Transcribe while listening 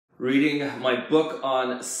Reading my book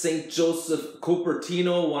on Saint Joseph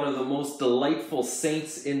Cupertino, one of the most delightful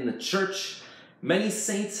saints in the church. Many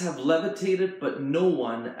saints have levitated, but no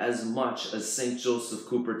one as much as Saint Joseph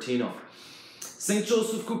Cupertino. Saint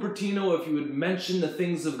Joseph Cupertino, if you would mention the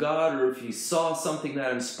things of God or if he saw something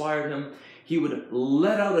that inspired him, he would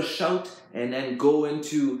let out a shout and then go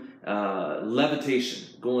into levitation,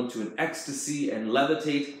 go into an ecstasy and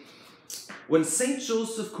levitate. When Saint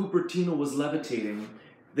Joseph Cupertino was levitating,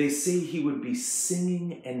 they say he would be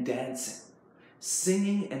singing and dancing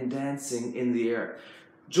in the air.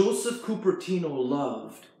 Joseph Cupertino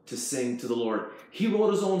loved to sing to the Lord. He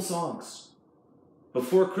wrote his own songs.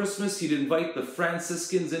 Before Christmas, he'd invite the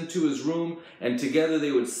Franciscans into his room, and together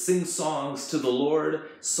they would sing songs to the Lord,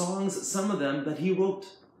 songs, some of them that he wrote.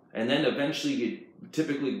 And then eventually he'd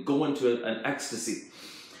typically go into an ecstasy.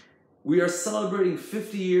 We are celebrating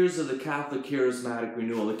 50 years of the Catholic Charismatic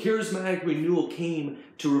Renewal. The Charismatic Renewal came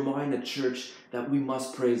to remind the church that we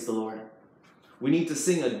must praise the Lord. We need to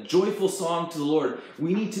sing a joyful song to the Lord.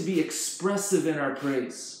 We need to be expressive in our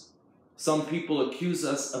praise. Some people accuse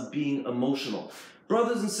us of being emotional.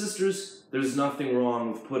 Brothers and sisters, there's nothing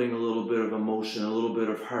wrong with putting a little bit of emotion, a little bit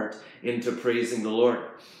of heart into praising the Lord.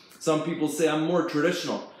 Some people say, I'm more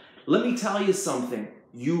traditional. Let me tell you something.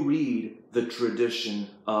 You read the tradition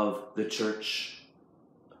of the church.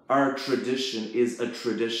 Our tradition is a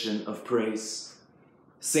tradition of praise.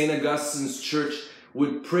 St. Augustine's church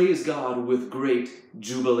would praise God with great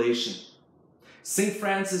jubilation. St.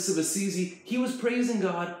 Francis of Assisi, he was praising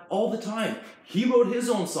God all the time. He wrote his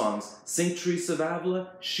own songs. St. Teresa of Avila,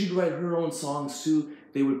 she'd write her own songs too.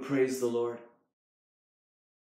 They would praise the Lord.